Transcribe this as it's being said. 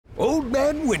Old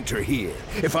Man Winter here.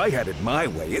 If I had it my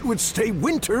way, it would stay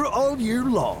winter all year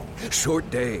long. Short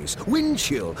days, wind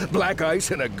chill, black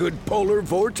ice, and a good polar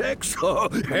vortex. Oh,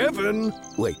 heaven.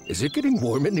 Wait, is it getting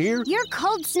warm in here? Your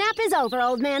cold snap is over,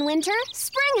 Old Man Winter.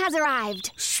 Spring has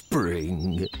arrived.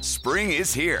 Spring. Spring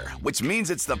is here, which means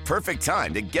it's the perfect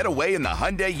time to get away in the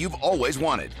Hyundai you've always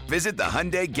wanted. Visit the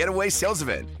Hyundai Getaway Sales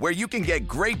Event, where you can get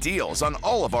great deals on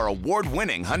all of our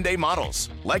award-winning Hyundai models,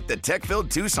 like the tech-filled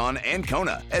Tucson and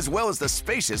Kona, as well as the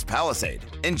spacious Palisade.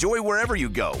 Enjoy wherever you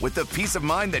go with the peace of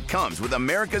mind that comes with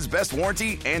America's best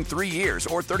warranty and 3 years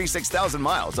or 36,000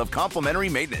 miles of complimentary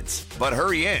maintenance. But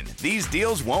hurry in, these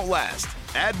deals won't last.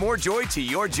 Add more joy to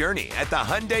your journey at the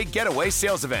Hyundai Getaway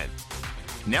Sales Event.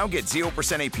 Now get 0%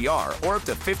 APR or up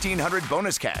to $1,500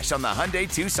 bonus cash on the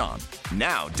Hyundai Tucson.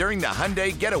 Now, during the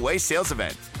Hyundai Getaway Sales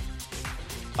Event.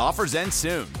 Offers end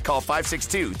soon. Call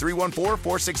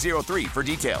 562-314-4603 for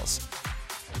details.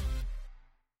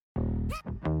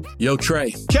 Yo,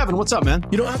 Trey. Kevin, what's up, man?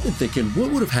 You know, I've been thinking,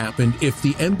 what would have happened if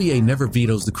the NBA never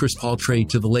vetoes the Chris Paul trade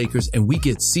to the Lakers and we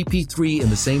get CP3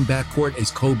 in the same backcourt as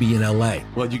Kobe in LA?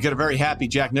 Well, you get a very happy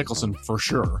Jack Nicholson, for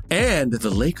sure. And the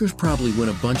Lakers probably win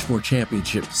a bunch more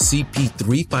championships.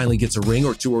 CP3 finally gets a ring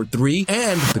or 2 or 3,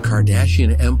 and the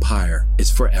Kardashian empire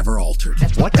is forever altered.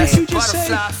 What did you just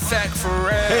say? Hey,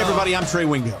 Hey, everybody, I'm Trey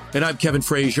Wingo. And I'm Kevin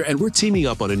Frazier, and we're teaming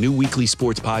up on a new weekly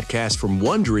sports podcast from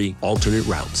Wondery, Alternate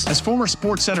Routes. As former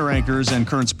Sports Center anchors and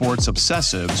current sports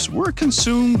obsessives, we're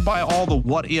consumed by all the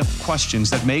what-if questions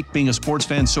that make being a sports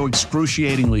fan so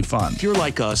excruciatingly fun. If you're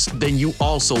like us, then you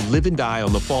also live and die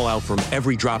on the fallout from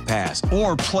every drop pass.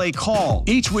 Or play call.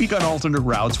 Each week on Alternate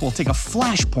Routes, we'll take a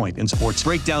flashpoint in sports,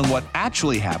 break down what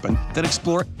actually happened, then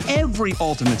explore every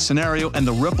alternate scenario and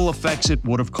the ripple effects it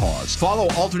would have caused. Follow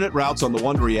Alternate Routes on the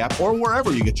Wondery app or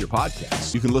wherever you get your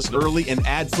podcasts. You can listen early and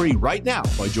ad-free right now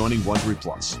by joining Wondery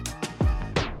Plus.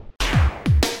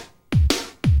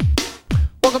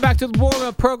 Welcome back to the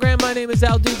warm-up program. My name is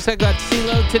Al Dukes. I got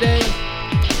CeeLo today.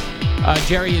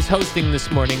 Jerry is hosting this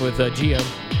morning with Gio.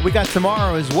 We got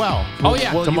tomorrow as well. Oh,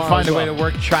 yeah, Will you tomorrow find as a way well. to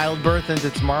work childbirth into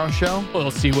tomorrow's show?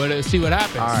 We'll see what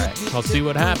happens. All right. I'll see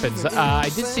what happens. I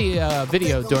did see a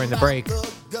video during the break.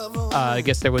 I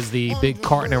guess there was the big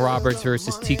Carton and Roberts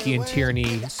versus Tiki and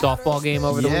Tierney softball game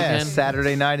over the weekend.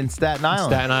 Saturday night in Staten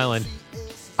Island. Staten Island.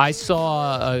 I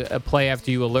saw a play after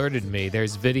you alerted me.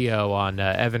 There's video on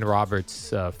Evan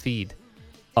Roberts' feed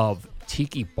of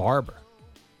Tike Barber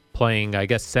playing, I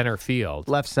guess, center field.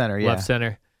 Left center, yeah. Left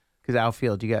center. Because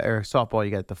outfield, softball,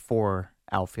 you got the 4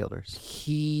 outfielders.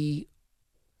 He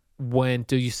went,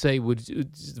 do you say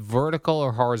vertical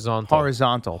or horizontal?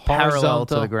 Horizontal. Parallel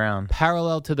to the ground.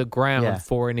 Parallel to the ground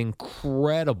for an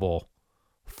incredible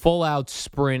full-out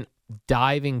sprint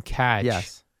diving catch.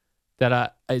 Yes.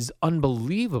 That is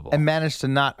unbelievable. And managed to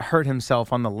not hurt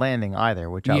himself on the landing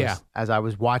either, which as I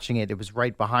was watching it, it was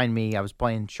right behind me. I was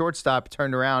playing shortstop,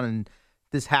 turned around, and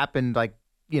this happened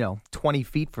 20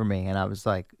 feet from me. And I was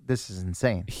like, this is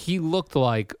insane. He looked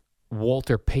like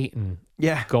Walter Payton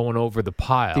going over the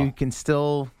pile. Dude can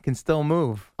still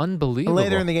move. Unbelievable. And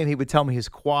later in the game, he would tell me his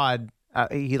quad.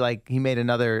 He made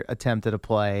another attempt at a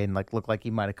play and looked like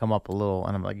he might have come up a little.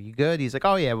 And I'm like, you good? He's like,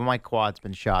 oh yeah, but my quad's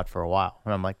been shot for a while.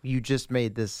 And I'm like, you just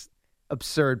made this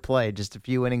absurd play just a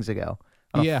few innings ago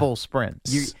on a full sprint.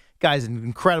 You guy's in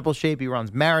incredible shape. He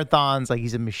runs marathons.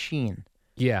 He's a machine.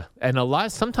 Yeah, and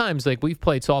sometimes we've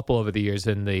played softball over the years,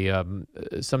 and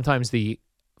sometimes the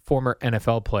former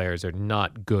NFL players are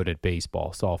not good at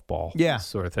baseball, softball,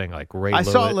 sort of thing. Like Ray I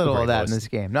Lewis, saw a little Ray of that Lewis. in this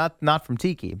game. Not from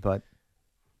Tiki, but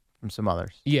from some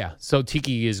others. Yeah, so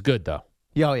Tiki is good though.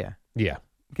 Oh yeah, yeah.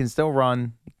 He can still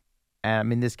run. And I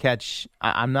mean, this catch,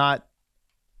 I'm not.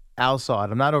 Al saw it.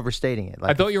 I'm not overstating it.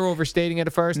 I thought you were overstating it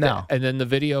at first. No. And then the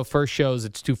video first shows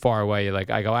it's too far away. You're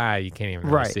like, I go, you can't even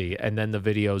really see. And then the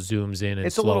video zooms in and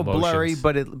it's a little blurry,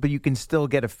 but you can still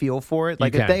get a feel for it.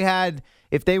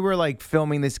 If they were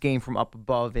filming this game from up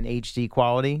above in HD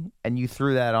quality, and you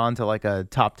threw that onto a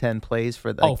top 10 plays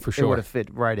for for sure, it would have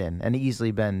fit right in and easily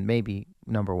been maybe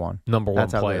number one.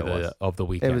 That's play of the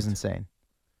weekend. It was insane.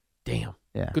 Damn.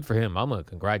 Yeah. Good for him. I'm gonna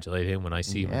congratulate him when I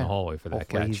see him in the hallway for that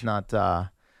Hopefully catch. He's not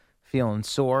feeling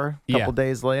sore a couple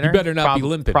days later. You better not be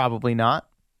limping. Probably not.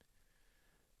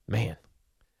 Man,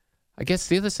 I guess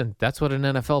that's what an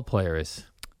NFL player is.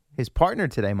 His partner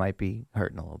today might be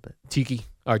hurting a little bit. Tiki,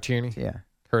 Tierney,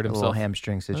 hurt himself. A little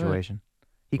hamstring situation.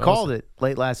 Right. He called it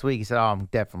late last week. He said, I'm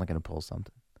definitely going to pull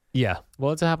something. Yeah.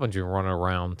 Well, it's happened. You're running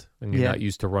around, and you're not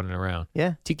used to running around.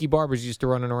 Yeah. Tike Barber's used to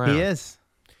running around. He is.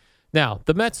 Now,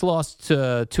 the Mets lost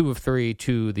 2 of 3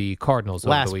 to the Cardinals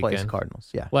over the weekend. Last place Cardinals,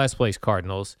 yeah. Last place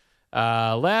Cardinals.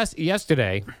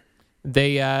 Yesterday,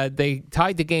 They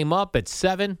tied the game up at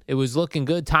 7. It was looking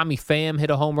good. Tommy Pham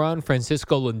hit a home run.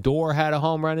 Francisco Lindor had a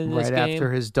home run in this game. Right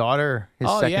after his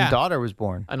second daughter was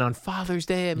born. And on Father's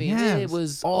Day, I mean, Yeah, it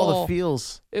was all the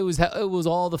feels. It was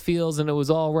all the feels, and it was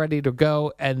all ready to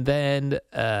go. And then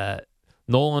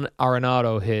Nolan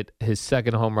Arenado hit his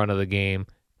second home run of the game.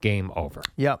 Game over.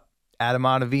 Yep. Adam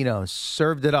Ottavino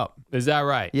served it up. Is that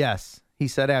right? Yes. He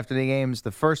said after the game's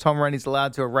the first home run he's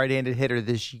allowed to a right-handed hitter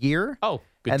this year. Oh,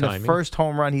 good and timing. the first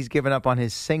home run he's given up on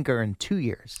his sinker in 2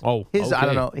 years. Oh, his okay. I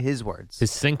don't know his words.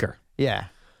 His sinker. Yeah.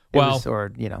 Well,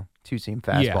 or two-seam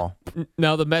fastball. Yeah.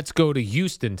 Now the Mets go to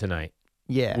Houston tonight.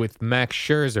 Yeah. With Max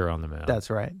Scherzer on the mound. That's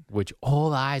right. Which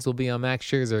all eyes will be on Max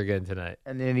Scherzer again tonight.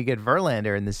 And then you get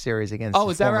Verlander in this series against Oh,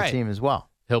 the is that former right? team as well.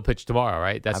 He'll pitch tomorrow,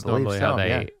 right? That's I believe normally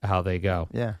so, how they go.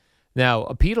 Yeah. Now,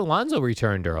 Pete Alonso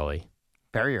returned early.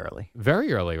 Very early.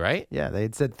 Very early, right? Yeah, they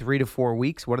had said 3 to 4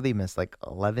 weeks. What did he miss? Like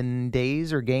 11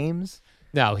 days or games?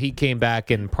 Now, he came back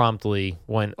and promptly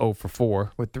went 0 for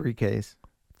 4. With 3 Ks.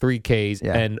 3 Ks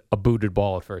Yeah. and a booted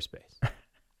ball at first base.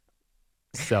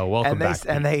 So, welcome back.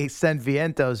 And they sent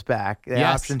Vientos back. They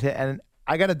Yes. optioned him. And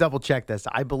I got to double check this.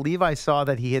 I believe I saw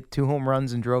that he hit 2 home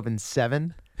runs and drove in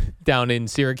 7. Down in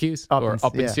Syracuse? Up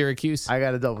in in Syracuse? I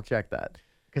got to double check that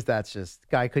because that's just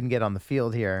guy couldn't get on the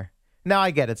field here. Now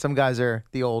I get it. Some guys are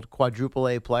the old quadruple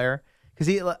A player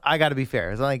because I got to be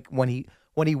fair. It's like when he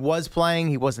was playing,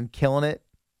 he wasn't killing it.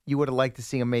 You would have liked to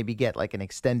see him maybe get like an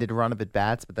extended run of at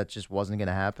bats, but that just wasn't going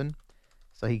to happen.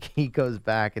 So he goes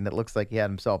back, and it looks like he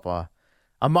had himself a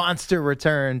monster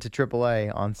return to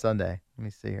AAA on Sunday. Let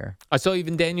me see here. I saw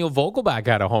even Daniel Vogelback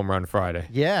had a home run Friday.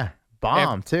 Yeah,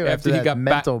 bomb too after he that got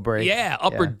mental break. Yeah,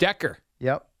 upper decker.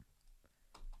 Yep,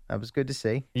 that was good to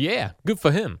see. Yeah, good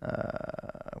for him.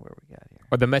 Where we got here?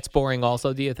 Are the Mets boring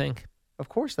also, do you think? Of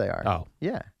course they are. Oh.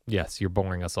 Yeah. Yes, you're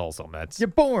boring us also, Mets. You're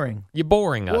boring. You're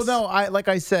boring us. Well, no, like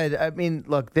I said, I mean,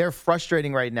 look, they're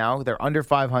frustrating right now. They're under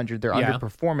 500. They're Yeah.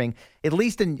 underperforming. At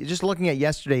least in just looking at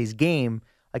yesterday's game,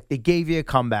 like they gave you a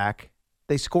comeback.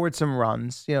 They scored some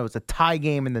runs. You know, it was a tie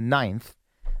game in the 9th.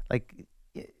 Like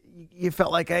you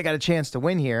felt like I got a chance to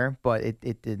win here, but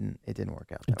it didn't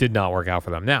work out. It did not work out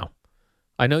for them. Now,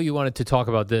 I know you wanted to talk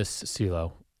about this,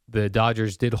 CeeLo. The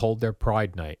Dodgers did hold their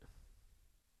Pride Night.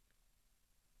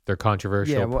 Their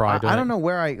controversial Pride Night. I don't know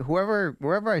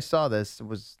wherever I saw this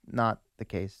was not the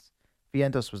case.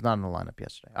 Vientos was not in the lineup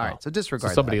yesterday. All right, so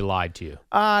disregard. So somebody that. lied to you.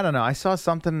 I don't know. I saw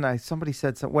something. Somebody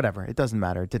said something. Whatever. It doesn't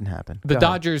matter. It didn't happen. The Go ahead.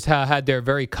 Dodgers had their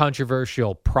very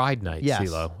controversial Pride Night, Yes,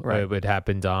 CeeLo. right. It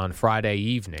happened on Friday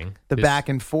evening. The back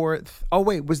and forth. Oh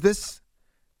wait, was this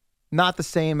not the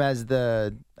same as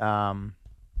the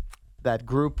that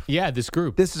group? Yeah, this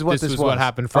group. This is what this was. was. What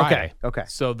happened Friday. Okay.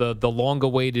 So the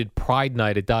long-awaited Pride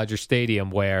Night at Dodger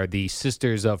Stadium, where the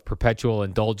Sisters of Perpetual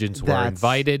Indulgence were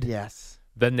invited. Yes.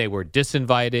 Then they were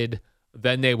disinvited.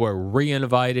 Then they were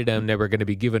re-invited, and they were going to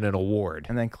be given an award.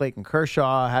 And then Clayton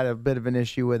Kershaw had a bit of an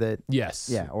issue with it. Yes.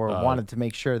 Yeah, or wanted to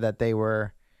make sure that they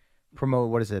were promote.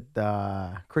 What is it?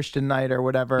 Christian night or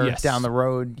whatever Yes. down the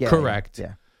road. Yeah, Correct.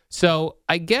 Yeah. So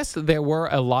I guess there were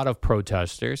a lot of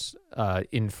protesters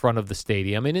in front of the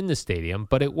stadium and in the stadium,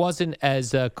 but it wasn't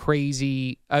as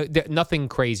crazy. Nothing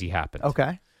crazy happened.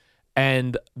 Okay.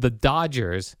 And the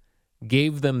Dodgers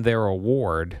gave them their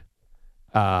award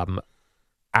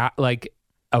like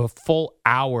a full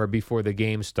hour before the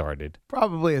game started.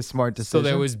 Probably a smart decision. So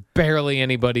there was barely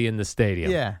anybody in the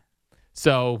stadium. Yeah.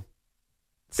 So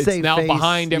it's Save now face.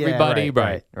 behind Yeah, everybody,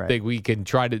 right. They're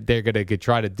gonna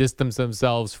try to distance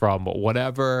themselves from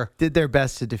whatever. Did their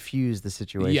best to diffuse the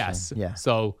situation. Yes. Yeah.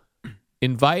 So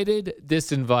invited,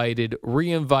 disinvited,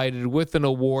 re-invited with an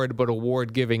award, but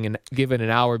award given an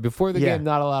hour before the Yeah. game.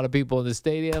 Not a lot of people in the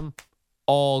stadium.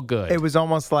 All good. It was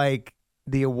almost like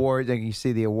the award, like you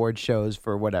see the award shows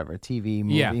for whatever TV,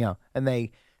 movie, Yeah. and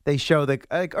they show like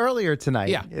earlier tonight.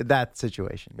 Yeah. That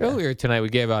situation. Yeah. Earlier tonight, we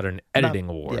gave out an editing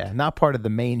award. Yeah, not part of the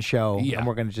main show. Yeah. And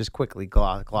we're going to just quickly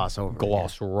gloss over. it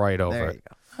Gloss here. right over There it. you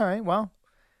go. All right. Well,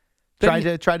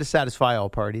 Then try to satisfy all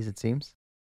parties. It seems.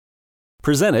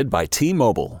 Presented by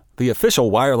T-Mobile, the official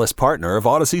wireless partner of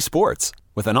Odyssey Sports.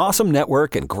 With an awesome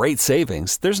network and great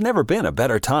savings, there's never been a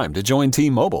better time to join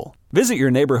T-Mobile. Visit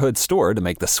your neighborhood store to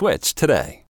make the switch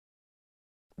today.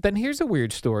 Then here's a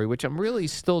weird story, which I'm really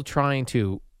still trying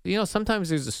to. Sometimes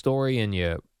there's a story and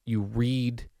you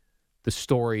read the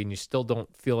story and you still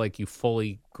don't feel like you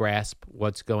fully grasp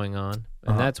what's going on.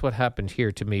 And that's what happened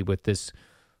here to me with this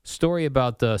story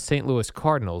about the St. Louis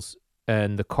Cardinals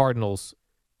and the Cardinals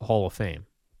Hall of Fame.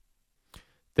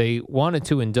 They wanted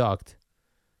to induct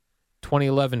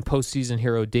 2011 postseason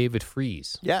hero David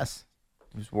Freese. Yes.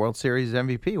 He was World Series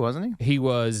MVP, wasn't he? He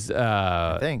was.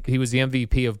 I think he was the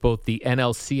MVP of both the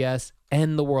NLCS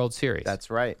and the World Series. That's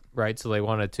right. Right, so they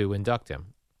wanted to induct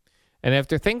him, and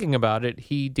after thinking about it,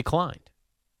 he declined.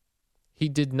 He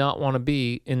did not want to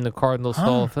be in the Cardinals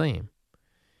Hall of Fame.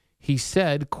 He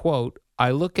said, "quote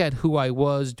I look at who I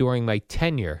was during my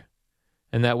tenure,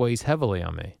 and that weighs heavily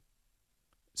on me."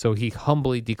 So he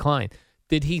humbly declined.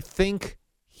 Did he think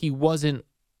he wasn't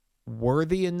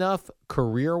worthy enough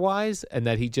career-wise, and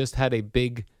that he just had a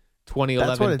big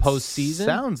 2011 postseason?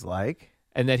 Sounds like,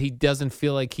 and that he doesn't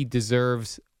feel like he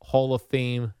deserves Hall of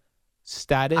Fame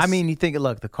status. I mean, you think,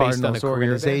 look, the Cardinals career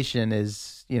organization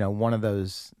is, one of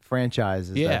those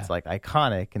franchises that's like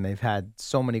iconic, and they've had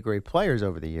so many great players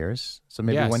over the years. So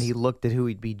maybe when he looked at who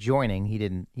he'd be joining, he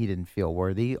didn't feel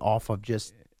worthy off of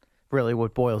just really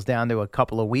what boils down to a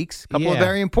couple of weeks, of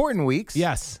very important weeks.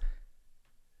 Yes.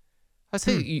 I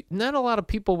say not a lot of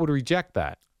people would reject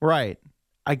that. Right.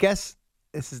 I guess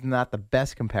this is not the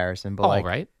best comparison, but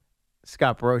right.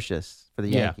 Scott Brocious for the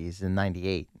Yankees in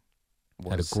 '98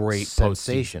 was had a great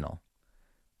sensational.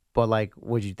 But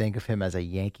would you think of him as a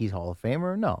Yankees Hall of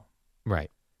Famer? No.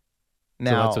 Right.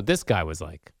 Now, so that's what this guy was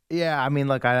like. Yeah, I mean,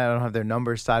 look, I don't have their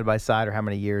numbers side by side or how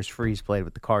many years Freese played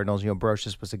with the Cardinals.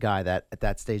 Brocious was a guy that at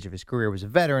that stage of his career was a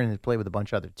veteran and had played with a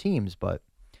bunch of other teams, but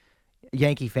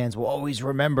Yankee fans will always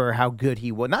remember how good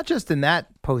he was, not just in that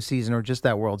postseason or just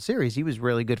that World Series. He was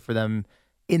really good for them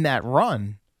in that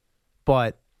run.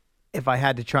 But if I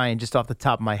had to try and just off the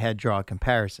top of my head draw a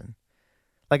comparison,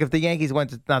 if the Yankees went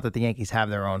to, not that the Yankees have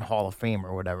their own Hall of Fame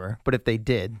or whatever, but if they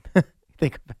did,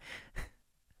 think of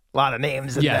a lot of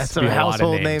names and some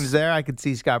household names there. I could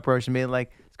see Scott Brocious being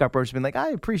like, I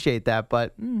appreciate that,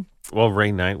 but Well,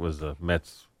 Ray Knight was the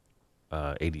Mets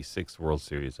 86 World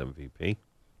Series MVP,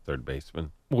 third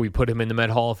baseman. Will we put him in the Met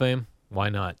Hall of Fame? Why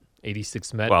not?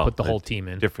 86 Met, put the whole team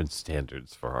in. Different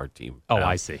standards for our team. Oh,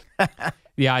 I see.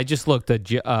 Yeah, I just looked at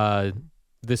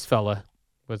this fella,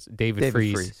 David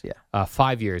Freese,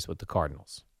 5 years with the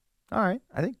Cardinals. All right.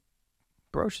 I think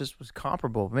Brocious was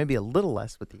comparable, maybe a little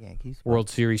less with the Yankees. World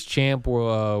Series champ,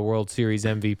 World Series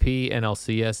MVP,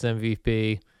 NLCS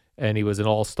MVP, and he was an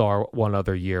all-star one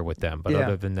other year with them. But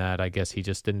other than that, I guess he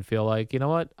just didn't feel like, you know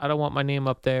what, I don't want my name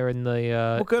up there in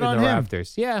the good on him.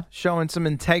 rafters. Yeah. Showing some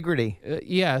integrity.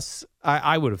 Yes,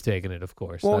 I would have taken it, of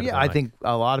course. Well, I think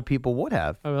a lot of people would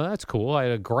have. I mean, that's cool. I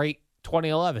had a great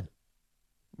 2011.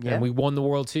 Yeah. And we won the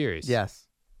World Series. Yes.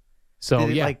 So,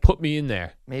 put me in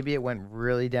there. Maybe it went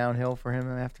really downhill for him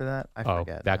after that. I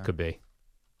forget. That could be.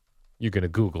 You're going to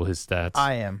Google his stats.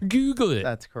 I am. Google it.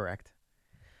 That's correct.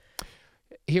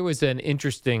 Here was an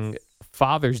interesting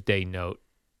Father's Day note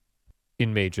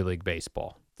in Major League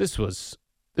Baseball. This was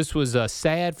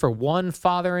sad for one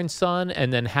father and son,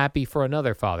 and then happy for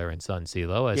another father and son,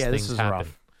 CeeLo, as things happen.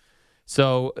 Rough.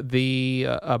 So the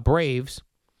Braves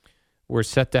were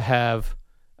set to have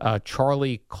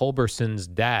Charlie Culberson's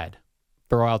dad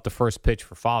throw out the first pitch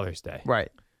for Father's Day.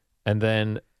 Right. And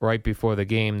then right before the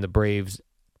game, the Braves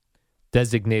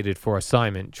designated for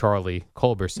assignment Charlie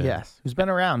Culberson. Yes, who's been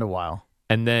around a while.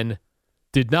 And then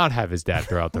did not have his dad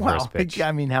throw out the first pitch.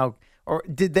 I mean, or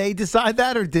did they decide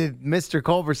that, or did Mr.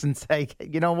 Culberson say,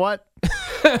 you know what?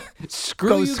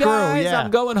 Screw you guys,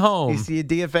 I'm going home. You see a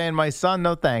DFA in my son?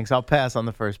 No thanks. I'll pass on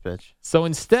the first pitch. So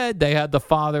instead, they had the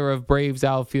father of Braves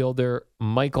outfielder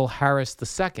Michael Harris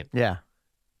II. Yeah.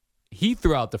 He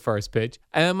threw out the first pitch,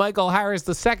 and then Michael Harris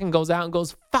II goes out and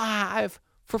goes 5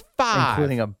 for 5.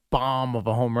 Including a bomb of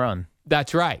a home run.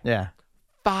 That's right. Yeah.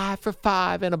 5 for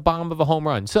 5 and a bomb of a home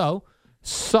run. So,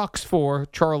 sucks for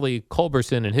Charlie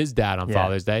Culberson and his dad on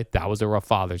Father's Day. That was a rough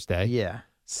Father's Day. Yeah.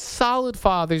 Solid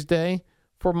Father's Day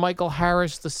for Michael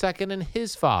Harris II and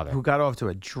his father. Who got off to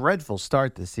a dreadful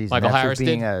start this season. Michael after Harris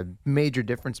being did? a major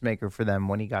difference maker for them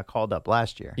when he got called up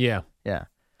last year. Yeah. Yeah.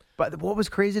 But what was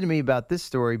crazy to me about this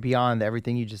story, beyond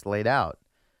everything you just laid out,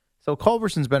 so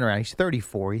Culberson's been around. He's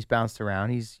 34. He's bounced around.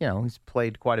 He's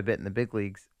played quite a bit in the big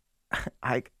leagues.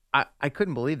 I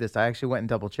couldn't believe this. I actually went and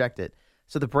double checked it.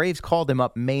 So the Braves called him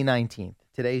up May 19th.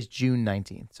 Today's June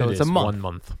 19th. So it's a month. 1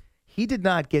 month. He did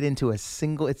not get into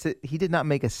he did not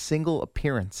make a single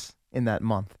appearance in that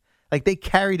month. Like, they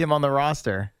carried him on the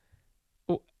roster.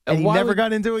 And he never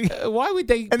got into it. Why would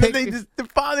they? And then the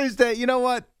Father's Day, you know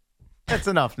what? That's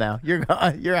enough now. You're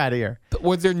out of here. But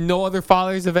was there no other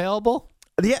fathers available?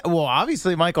 Yeah, well,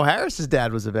 obviously Michael Harris's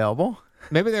dad was available.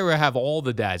 Maybe they would have all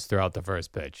the dads throw out the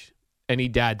first pitch. Any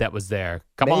dad that was there.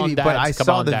 Come on, dads, but I come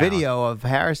saw on the down. video of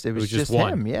Harris. It was just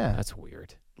one. him, yeah. That's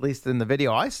weird. At least in the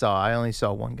video I saw, I only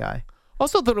saw one guy.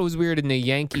 Also thought it was weird in the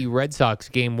Yankee-Red Sox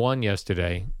Game 1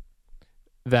 yesterday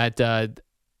that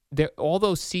all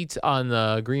those seats on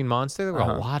the Green Monster, there were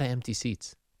a lot of empty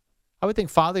seats. I would think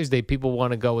Father's Day people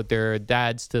want to go with their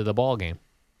dads to the ball game.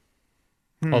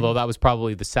 Although that was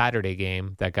probably the Saturday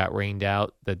game that got rained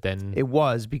out. That then it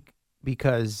was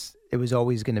because it was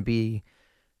always going to be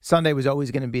Sunday was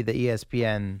always going to be the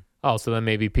ESPN. Oh, so then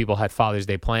maybe people had Father's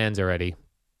Day plans already.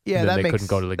 Yeah, they couldn't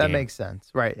go to the game. That makes sense,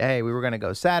 right? Hey, we were going to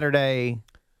go Saturday,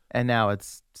 and now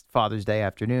it's Father's Day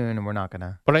afternoon, and we're not going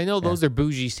to. But I know those are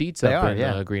bougie seats up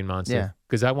in Green Monster. Yeah,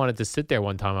 because I wanted to sit there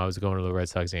one time. I was going to the Red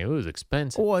Sox game. It was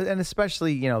expensive. Well, and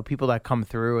especially people that come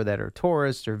through or that are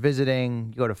tourists or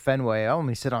visiting. You go to Fenway. Oh, let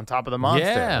me sit on top of the Monster.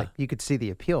 Yeah, like, you could see the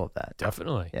appeal of that.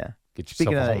 Definitely. Yeah. Get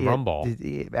yourself a home run ball.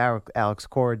 Alex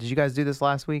Cora, did you guys do this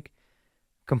last week?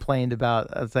 Complained about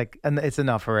and it's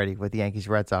enough already with the Yankees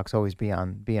Red Sox always being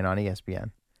on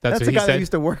ESPN. That's the guy that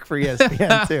used to work for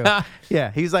ESPN too.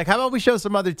 Yeah, he's like, how about we show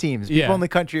some other teams? People in the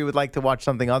country would like to watch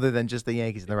something other than just the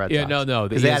Yankees and the Red Sox. Yeah, no,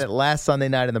 because they had it last Sunday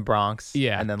night in the Bronx.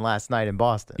 Yeah, and then last night in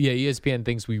Boston. Yeah, ESPN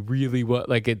thinks we really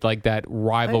like that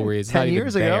rivalry is 10 not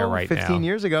years even ago, there right 15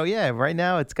 years ago. Yeah, right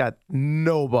now it's got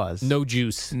no buzz, no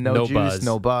juice, no juice, buzz,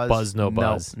 no buzz, no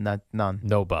buzz, none,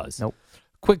 no buzz. Nope.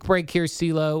 Quick break here,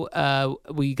 CeeLo.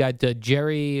 We got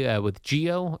Jerry with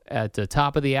Gio at the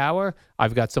top of the hour.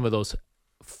 I've got some of those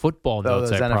football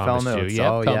notes I promised notes. you.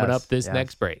 Yep, coming up this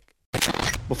next break.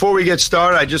 Before we get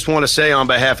started, I just want to say on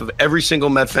behalf of every single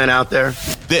Met fan out there,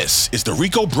 this is the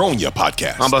Rico Bronya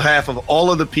Podcast. On behalf of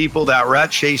all of the people that were at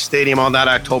Chase Stadium on that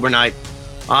October night,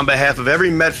 on behalf of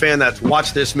every Met fan that's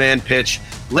watched this man pitch,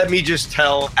 let me just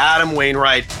tell Adam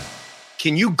Wainwright,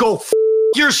 can you go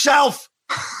yourself?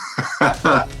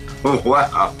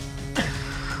 Wow.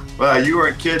 Well, you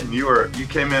weren't kidding. You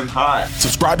came in hot.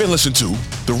 Subscribe and listen to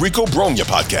the Rico Bronya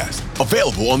Podcast,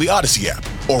 available on the Odyssey app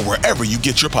or wherever you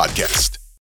get your podcast.